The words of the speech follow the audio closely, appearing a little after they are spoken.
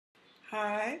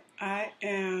Hi, I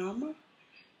am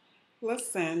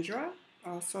Lysandra,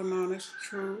 also known as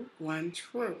True One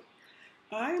True.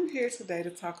 I am here today to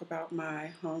talk about my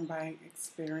home buying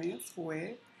experience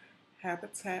with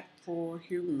Habitat for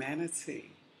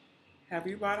Humanity. Have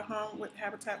you bought a home with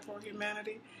Habitat for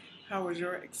Humanity? How was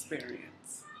your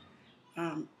experience?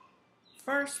 Um,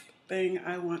 First thing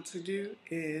I want to do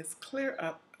is clear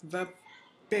up the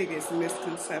biggest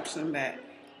misconception that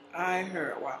I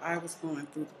heard while I was going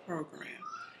through the program,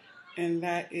 and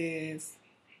that is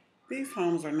these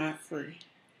homes are not free.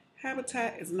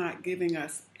 Habitat is not giving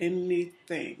us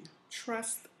anything.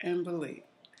 Trust and believe.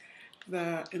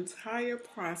 The entire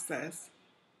process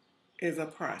is a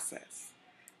process,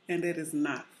 and it is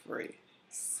not free.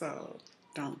 So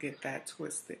don't get that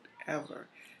twisted ever.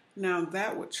 Now,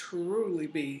 that would truly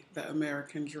be the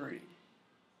American dream.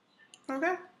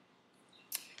 Okay?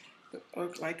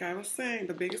 Like I was saying,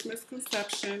 the biggest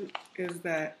misconception is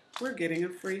that we're getting a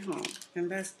free home, and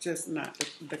that's just not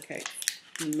the case.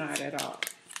 Not at all.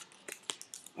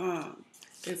 Um,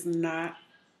 it's not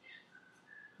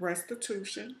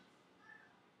restitution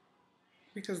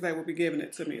because they would be giving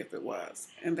it to me if it was,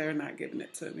 and they're not giving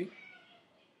it to me.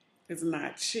 It's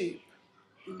not cheap,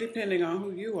 depending on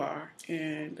who you are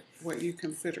and what you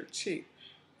consider cheap.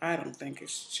 I don't think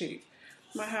it's cheap.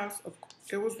 My house,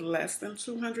 it was less than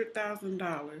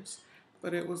 $200,000,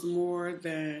 but it was more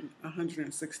than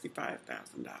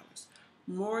 $165,000.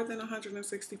 More than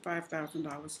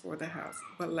 $165,000 for the house,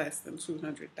 but less than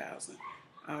 $200,000.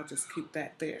 I'll just keep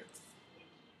that there.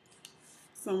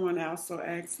 Someone also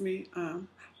asked me,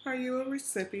 are you a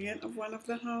recipient of one of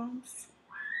the homes?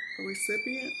 A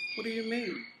recipient? What do you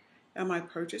mean? Am I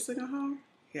purchasing a home?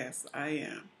 Yes, I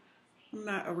am. I'm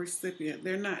not a recipient.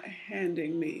 They're not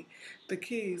handing me the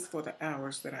keys for the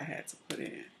hours that I had to put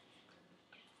in.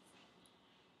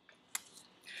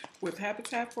 With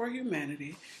Habitat for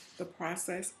Humanity, the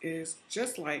process is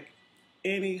just like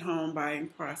any home buying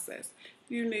process.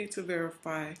 You need to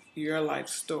verify your life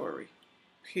story,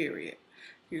 period.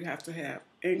 You have to have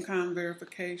income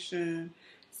verification.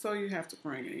 So you have to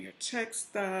bring in your check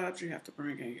stubs, you have to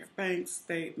bring in your bank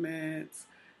statements.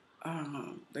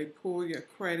 They pull your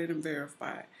credit and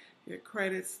verify your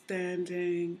credit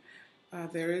standing.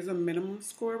 There is a minimum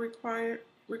score requirement.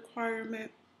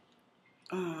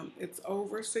 It's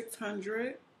over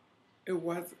 600. It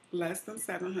was less than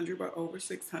 700, but over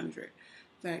 600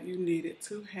 that you needed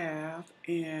to have.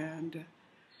 And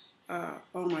oh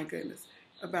my goodness,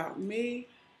 about me,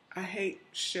 I hate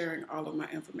sharing all of my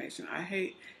information. I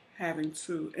hate having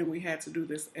to, and we had to do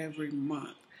this every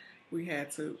month. We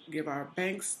had to give our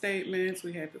bank statements.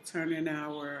 We had to turn in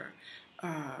our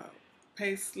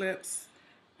pay slips.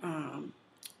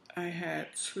 I had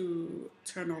to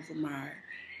turn over my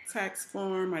tax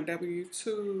form, my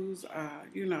W-2s, uh,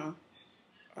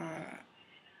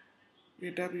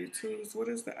 your W-2s. What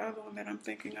is the other one that I'm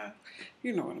thinking of?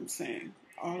 You know what I'm saying.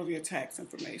 All of your tax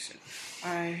information.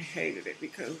 I hated it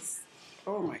because,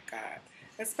 oh my God,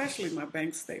 especially my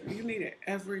bank statement. You need it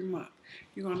every month.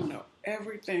 You want to know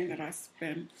everything that I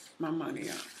spend my money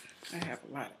on. I have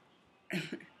a lot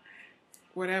of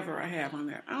whatever I have on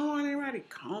there. I don't want anybody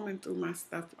combing through my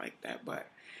stuff like that, but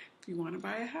if you want to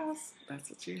buy a house, that's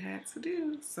what you had to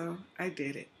do. So I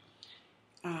did it.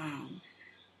 Um,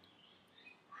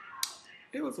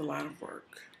 it was a lot of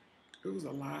work. It was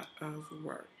a lot of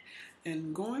work.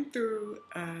 And going through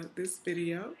this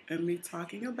video and me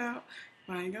talking about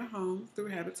buying a home through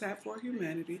Habitat for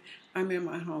Humanity, I'm in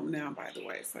my home now, by the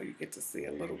way, so you get to see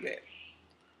a little bit.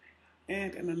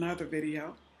 And in another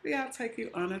video, I'll take you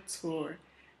on a tour.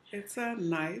 It's a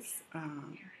nice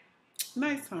home.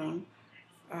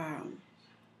 Um,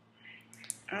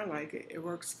 I like it. It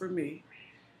works for me.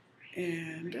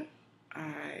 And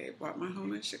I bought my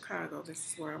home in Chicago.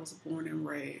 This is where I was born and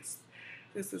raised.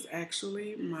 This is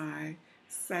actually my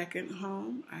second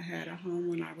home. I had a home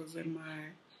when I was in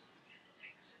my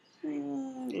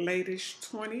late-ish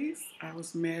 20s. I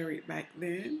was married back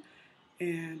then,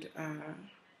 and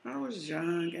I was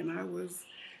young, and I was,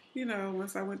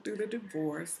 once I went through the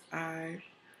divorce, I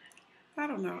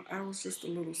don't know, I was just a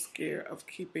little scared of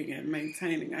keeping and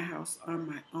maintaining a house on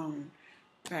my own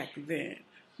back then.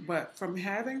 But from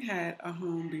having had a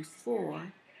home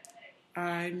before,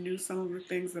 I knew some of the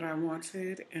things that I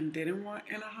wanted and didn't want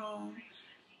in a home.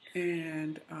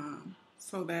 And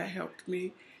so that helped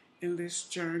me in this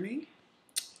journey.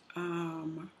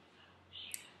 The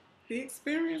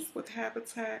experience with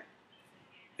Habitat,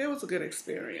 it was a good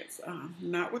experience.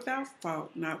 Not without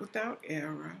fault, not without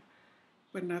error,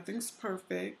 but nothing's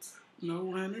perfect. No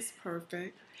one is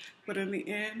perfect. But in the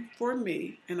end, for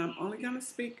me, and I'm only going to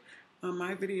speak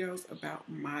my videos about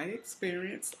my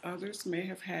experience. Others may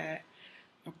have had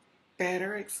a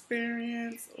better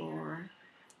experience, or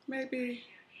maybe,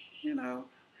 you know,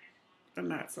 a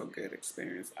not so good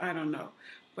experience. I don't know.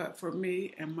 But for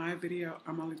me and my video,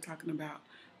 I'm only talking about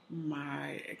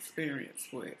my experience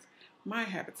with my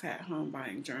Habitat home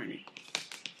buying journey.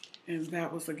 And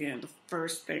that was, again, the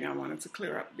first thing I wanted to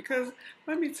clear up. Because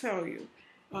let me tell you,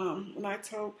 when I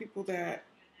told people that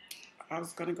I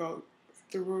was going to go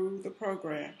through the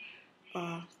program,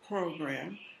 the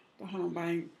home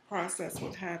buying process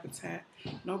with Habitat,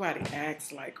 nobody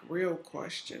asked like real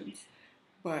questions,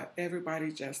 but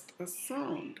everybody just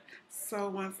assumed. So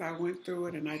once I went through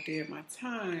it and I did my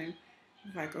time, I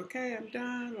was like, okay, I'm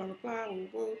done, blah, blah, blah, woo,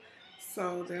 woo.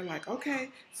 So they're like,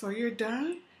 okay, so you're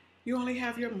done? You only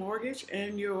have your mortgage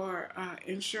and your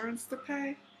insurance to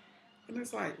pay? And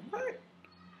it's like, what?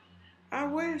 I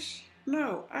wish.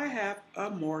 No, I have a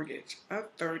mortgage, a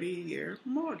 30-year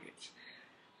mortgage.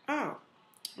 Oh,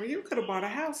 well, you could have bought a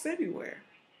house anywhere.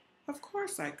 Of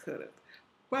course I could have.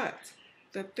 But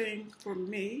the thing for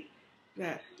me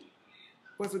that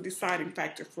was a deciding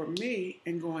factor for me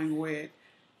in going with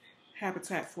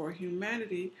Habitat for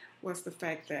Humanity was the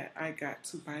fact that I got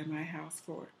to buy my house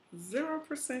for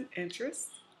 0% interest.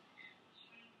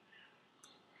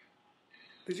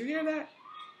 Did you hear that?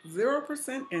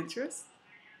 0% interest.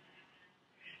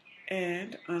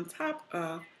 And on top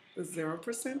of the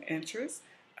 0% interest,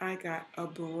 I got a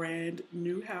brand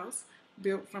new house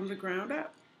built from the ground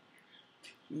up.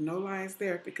 No lies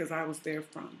there, because I was there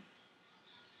from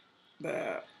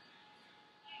the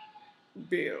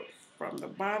build, from the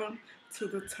bottom to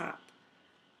the top.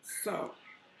 So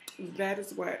that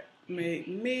is what made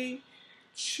me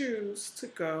choose to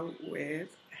go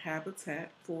with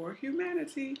Habitat for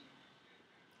Humanity.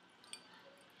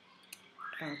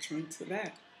 I'll turn to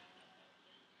that.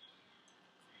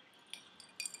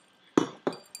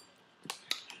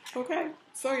 Okay,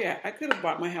 so yeah, I could have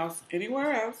bought my house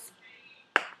anywhere else.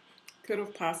 Could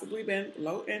have possibly been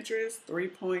low interest,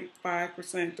 3.5%,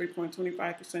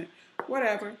 3.25%,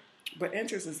 whatever. But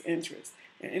interest is interest.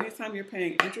 And anytime you're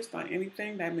paying interest on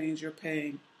anything, that means you're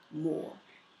paying more.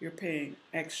 You're paying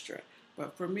extra.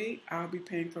 But for me, I'll be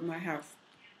paying for my house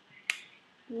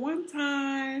one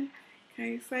time. Can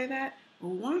you say that?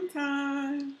 One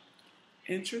time,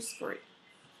 interest free.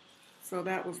 So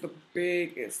that was the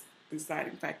biggest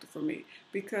deciding factor for me,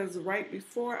 because right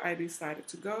before I decided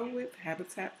to go with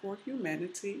Habitat for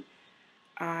Humanity,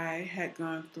 I had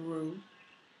gone through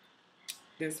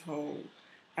this whole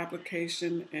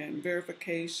application and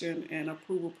verification and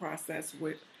approval process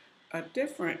with a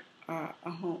different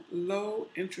low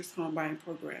interest home buying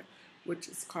program, which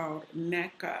is called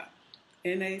NACA,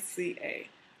 NACA.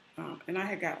 And I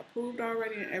had got approved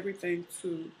already and everything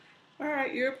to, all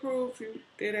right, you're approved, you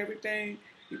did everything,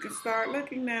 you can start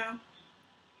looking now.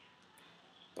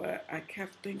 But I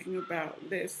kept thinking about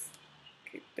this,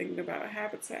 kept thinking about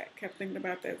Habitat, kept thinking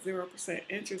about that 0%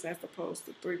 interest as opposed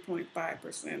to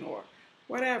 3.5% or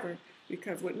whatever.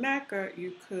 Because with NACA,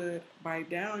 you could buy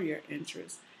down your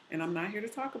interest. And I'm not here to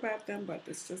talk about them, but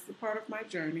it's just a part of my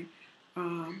journey.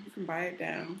 You can buy it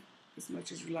down as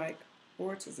much as you like,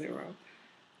 or to zero,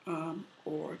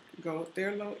 or go with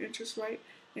their low interest rate,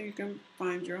 and you can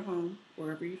find your home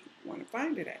wherever you want to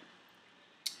find it at.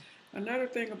 Another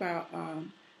thing about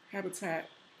Habitat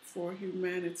for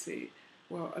Humanity,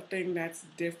 well, a thing that's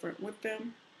different with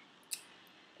them,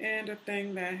 and a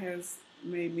thing that has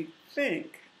made me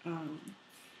think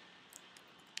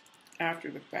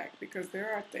after the fact, because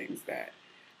there are things that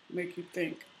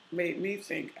made me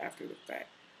think after the fact.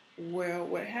 Well,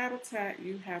 with Habitat,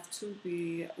 you have to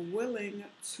be willing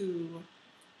to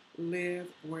live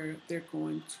where they're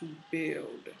going to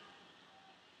build.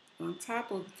 On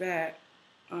top of that,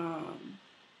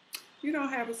 you don't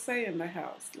have a say in the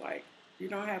house. Like, you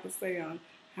don't have a say on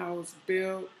how it's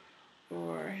built,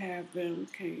 or have them,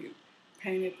 can you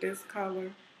paint it this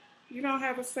color? You don't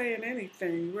have a say in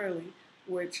anything, really,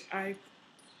 which I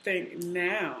think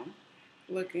now,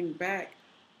 looking back,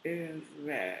 is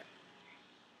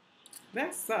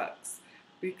that sucks.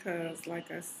 Because,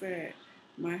 like I said,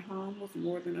 my home was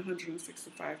more than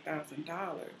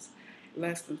 $165,000,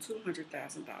 less than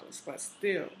 $200,000, but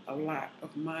still a lot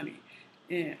of money.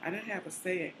 And I didn't have a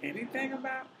say in anything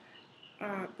about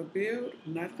the build,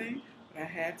 nothing. But I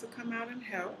had to come out and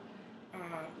help.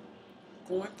 Uh,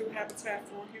 Going through Habitat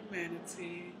for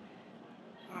Humanity,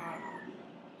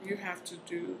 you have to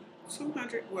do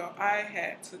 200, well, I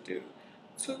had to do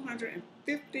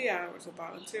 250 hours of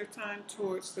volunteer time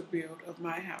towards the build of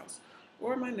my house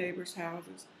or my neighbor's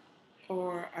houses,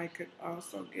 or I could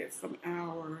also get some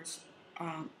hours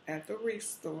at the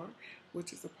Restore,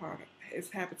 which is a part of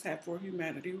it's Habitat for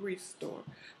Humanity Restore,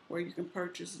 where you can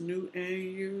purchase new and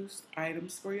used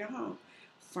items for your home,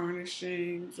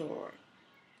 furnishings or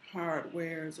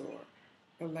hardwares or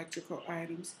electrical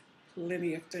items,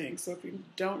 plenty of things. So if you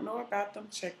don't know about them,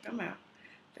 check them out.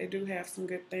 They do have some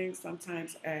good things,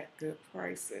 sometimes at good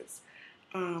prices.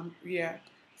 Yeah,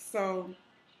 so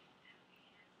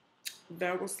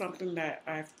that was something that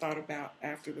I've thought about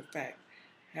after the fact.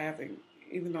 Having,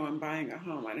 even though I'm buying a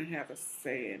home, I didn't have a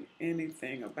say in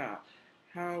anything about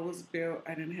how it was built.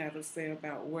 I didn't have a say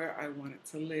about where I wanted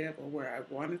to live or where I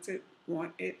want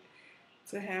it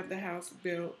to have the house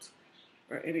built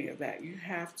or any of that. You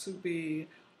have to be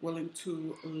willing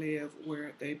to live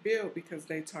where they build because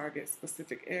they target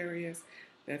specific areas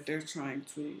that they're trying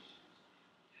to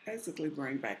basically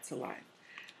bring back to life.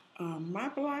 My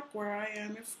block where I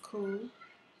am is cool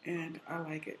and I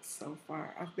like it so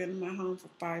far. I've been in my home for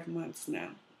 5 months now.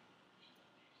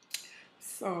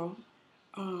 So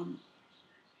um,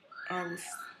 I was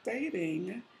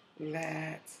stating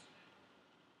that,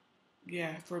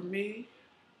 yeah, for me,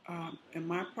 in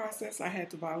my process, I had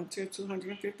to volunteer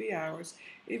 250 hours,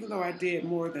 even though I did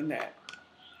more than that.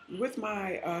 With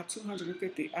my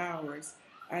 250 hours,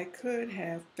 I could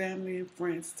have family and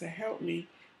friends to help me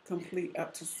complete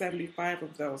up to 75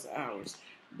 of those hours.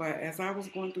 But as I was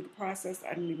going through the process,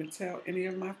 I didn't even tell any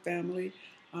of my family.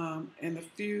 And the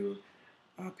few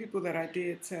people that I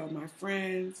did tell, my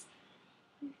friends,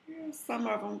 yeah, some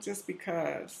of them just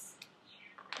because.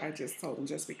 I just told them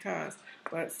just because.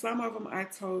 But some of them I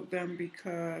told them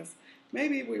because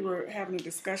maybe we were having a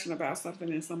discussion about something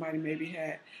and somebody maybe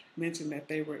had mentioned that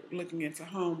they were looking into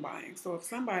home buying. So if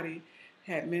somebody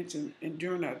had mentioned and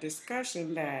during a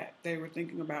discussion that they were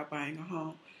thinking about buying a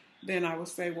home, then I would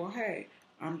say, well, hey,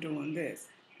 I'm doing this.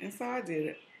 And so I did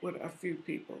it with a few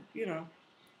people. You know,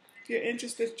 if you're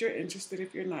interested, you're interested.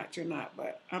 If you're not, you're not.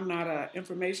 But I'm not an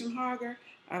information hogger.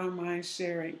 I don't mind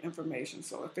sharing information.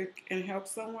 So if it can help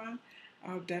someone,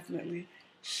 I'll definitely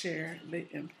share the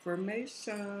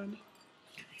information.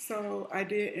 So I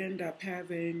did end up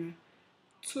having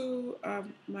two of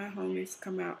my homies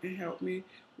come out and help me.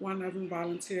 One of them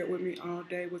volunteered with me all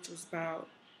day, which was about,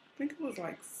 I think it was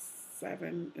like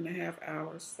 7.5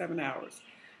 hours, 7 hours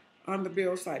on the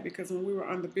build site because when we were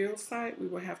on the build site, we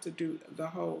would have to do the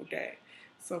whole day.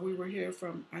 So we were here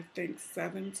from I think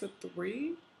 7 to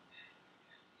 3,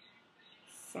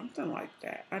 something like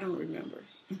that. I don't remember,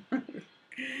 but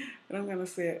I'm gonna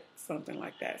say it something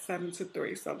like that, 7 to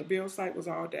 3. So the build site was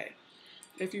all day.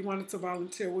 If you wanted to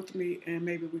volunteer with me and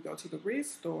maybe we go to the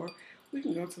Restore, we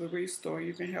can go to the Restore.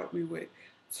 You can help me with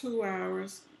 2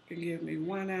 hours. You can give me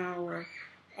 1 hour,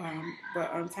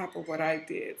 but on top of what I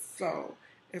did. So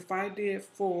if I did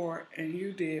 4 and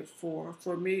you did 4,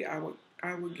 for me, I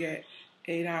would get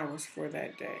 8 hours for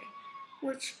that day,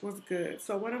 which was good.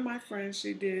 So one of my friends,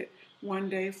 she did one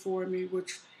day for me,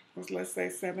 which was let's say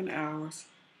 7 hours.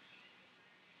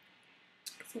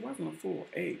 So it wasn't a full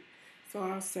 8. So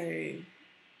I'll say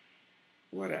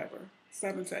whatever,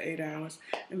 7 to 8 hours.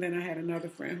 And then I had another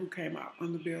friend who came out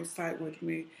on the build site with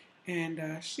me, and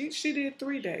she did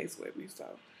 3 days with me. So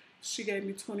she gave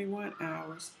me 21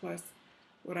 hours plus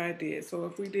what I did.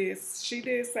 So if she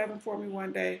did 7 for me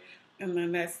one day, and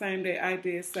then that same day I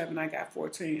did 7. I got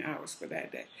 14 hours for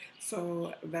that day.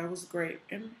 So that was great.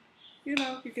 And you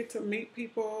get to meet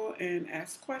people and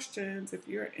ask questions if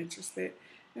you're interested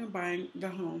in buying a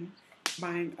home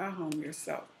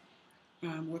yourself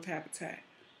with Habitat.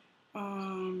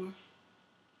 Um,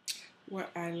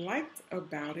 what I liked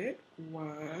about it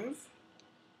was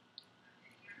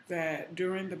that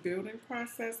during the building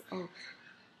process,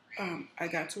 I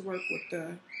got to work with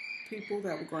the people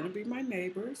that were going to be my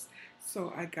neighbors.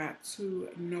 So I got to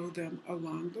know them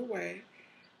along the way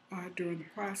during the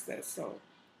process. So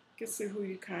you can see who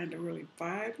you kind of really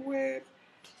vibe with,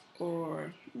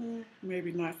 or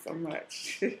maybe not so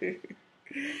much.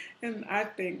 And I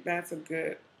think that's a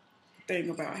good thing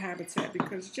about Habitat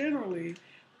because generally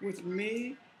with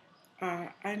me,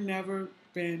 I never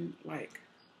been like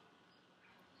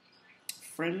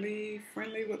friendly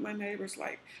with my neighbors,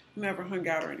 like never hung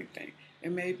out or anything.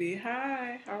 It may be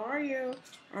hi, how are you,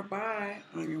 or bye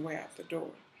on your way out the door,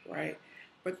 right?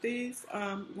 But these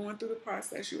going through the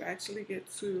process, you actually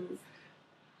get to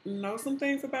know some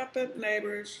things about the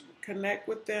neighbors, connect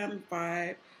with them,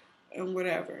 vibe, and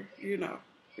whatever. You're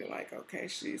like, okay,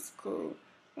 she's cool.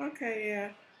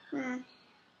 Okay, yeah,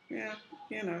 yeah,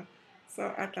 you know.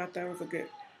 So I thought that was a good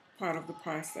part of the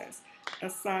process.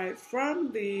 Aside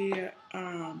from the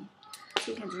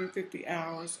 250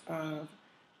 hours of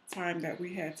time that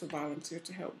we had to volunteer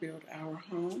to help build our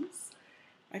homes,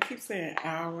 I keep saying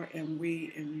our and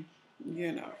we and,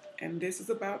 you know, and this is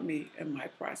about me and my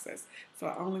process. So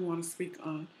I only want to speak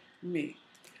on me.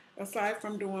 Aside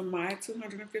from doing my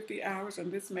 250 hours,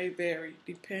 and this may vary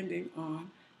depending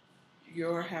on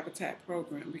your habitat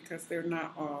program because they're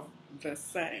not all the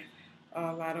same.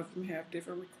 A lot of them have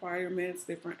different requirements,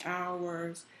 different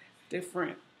hours,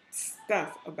 different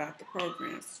stuff about the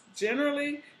programs.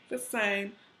 Generally the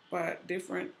same, but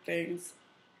different things,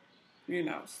 you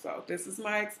know. So this is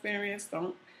my experience.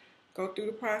 Don't go through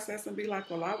the process and be like,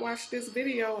 well, I watched this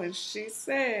video and she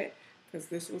said, because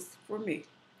this was for me.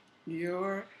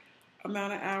 Your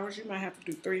amount of hours, you might have to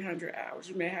do 300 hours.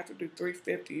 You may have to do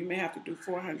 350. You may have to do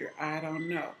 400. I don't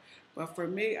know. But for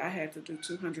me, I had to do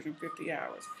 250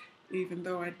 hours, even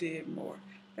though I did more.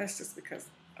 That's just because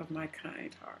of my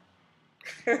kind heart.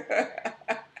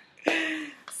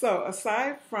 So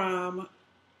aside from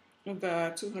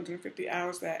the 250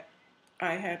 hours that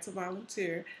I had to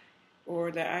volunteer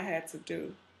or that I had to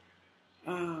do,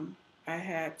 I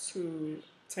had to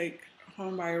take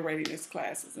homebuyer readiness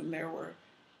classes, and there were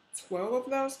 12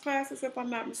 of those classes, if I'm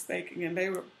not mistaken, and they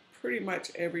were pretty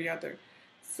much every other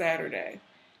Saturday.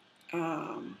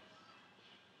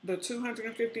 The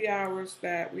 250 hours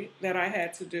that I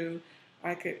had to do,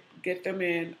 I could get them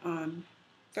in on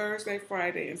Thursday,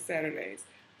 Friday, and Saturdays.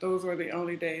 Those were the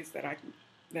only days that I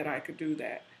could do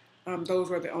that. Those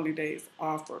were the only days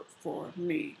offered for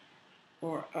me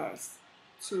or us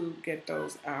to get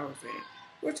those hours in,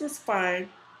 which was fine.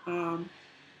 And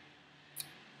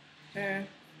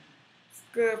it's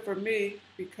good for me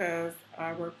because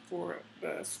I work for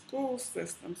the school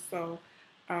system, so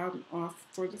I'm off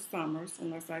for the summers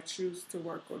unless I choose to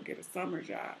work or get a summer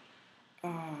job.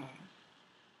 Uh,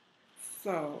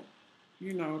 so,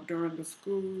 you know, during the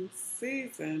school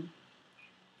season,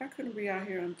 I couldn't be out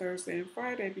here on Thursday and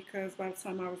Friday because by the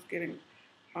time I was getting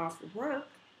off of work,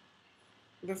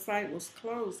 the site was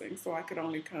closing, so I could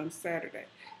only come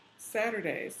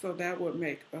Saturdays, so that would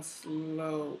make a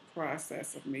slow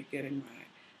process of me getting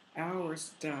my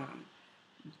hours done.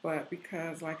 But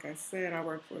because, like I said, I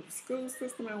work for the school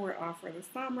system and we're off for the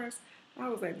summers, I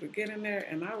was able to get in there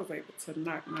and I was able to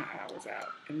knock my hours out.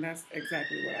 And that's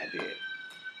exactly what I did.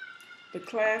 The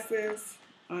classes,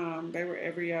 they were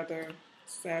every other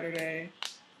Saturday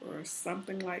or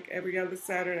something like every other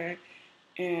Saturday.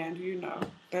 And, you know,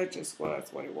 that just was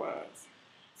what it was.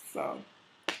 So,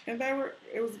 and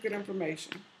it was good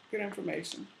information, good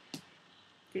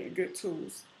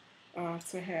tools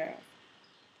to have.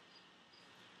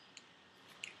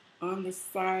 On the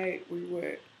site, we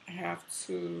would have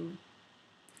to,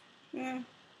 not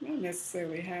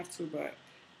necessarily have to, but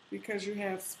because you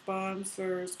have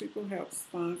sponsors, people help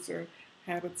sponsor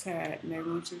Habitat, and they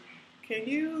want you. Can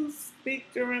you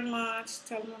speak during lunch?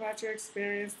 Tell them about your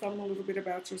experience. Tell them a little bit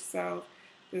about yourself,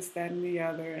 this, that, and the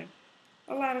other. And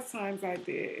a lot of times I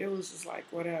did. It was just like,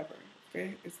 whatever.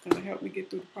 If it's going to help me get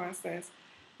through the process,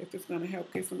 if it's going to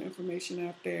help get some information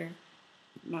out there,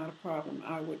 not a problem.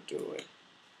 I would do it.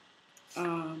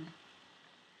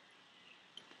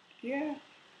 Yeah.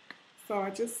 So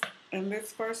in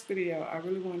this first video, I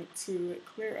really wanted to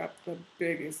clear up the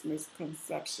biggest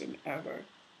misconception ever.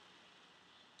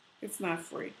 It's not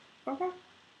free. Okay?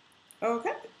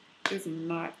 Okay? It's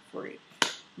not free.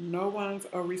 No one's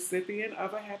a recipient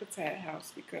of a Habitat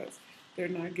house because they're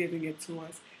not giving it to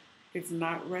us. It's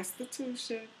not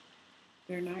restitution.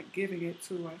 They're not giving it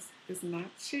to us. It's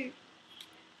not cheap.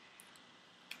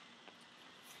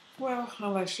 Well,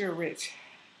 unless you're rich,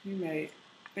 you may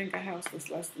think a house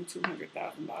that's less than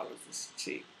 $200,000 is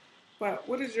cheap. But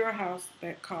what is your house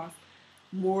that costs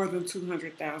more than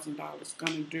 $200,000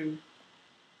 going to do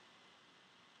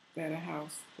that a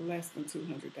house less than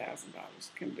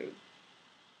 $200,000 can do?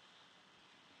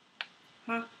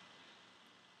 Huh?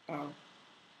 Oh,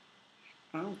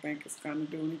 I don't think it's going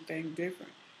to do anything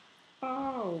different.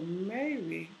 Oh,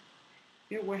 maybe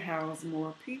it will house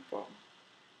more people.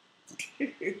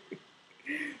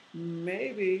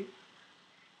 Maybe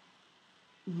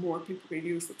more people can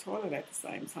use the toilet at the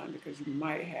same time because you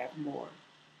might have more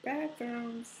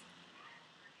bathrooms.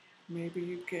 Maybe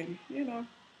you can,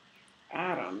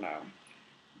 I don't know.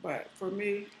 But for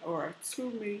me, or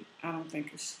to me, I don't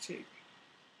think it's cheap.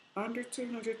 Under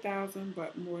 $200,000,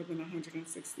 but more than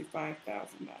 $165,000.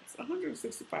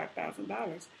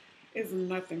 $165,000 is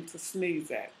nothing to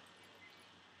sneeze at.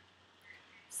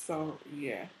 So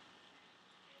yeah,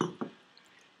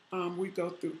 we go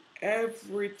through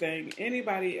everything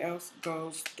anybody else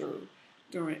goes through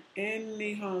during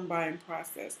any home buying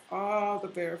process. All the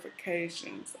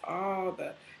verifications, all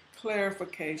the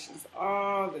clarifications,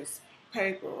 all this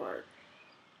paperwork,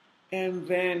 and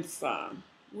then some.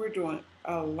 We're doing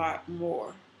a lot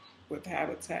more with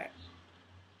Habitat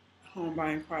home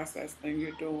buying process than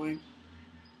you're doing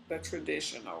the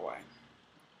traditional way.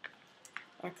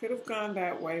 I could have gone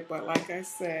that way, but like I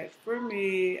said, for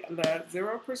me, the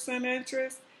 0%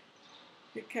 interest,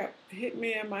 it kept hitting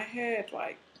me in my head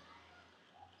like,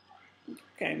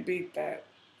 can't beat that.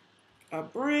 A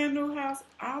brand new house,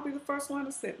 I'll be the first one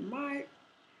to sit Mike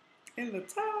in the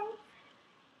tub.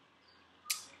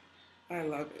 I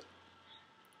love it.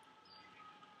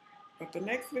 But the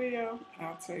next video,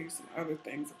 I'll tell you some other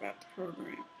things about the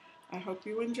program. I hope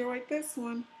you enjoyed this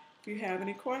one. If you have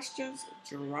any questions,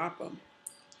 drop them.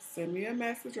 Send me a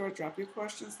message or drop your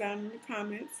questions down in the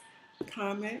comments.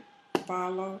 Comment,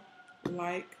 follow,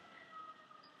 like,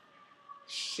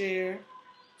 share,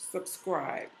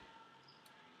 subscribe.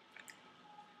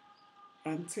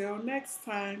 Until next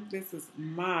time, this is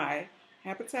my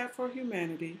Habitat for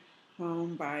Humanity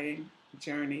home buying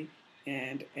journey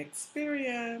and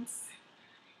experience.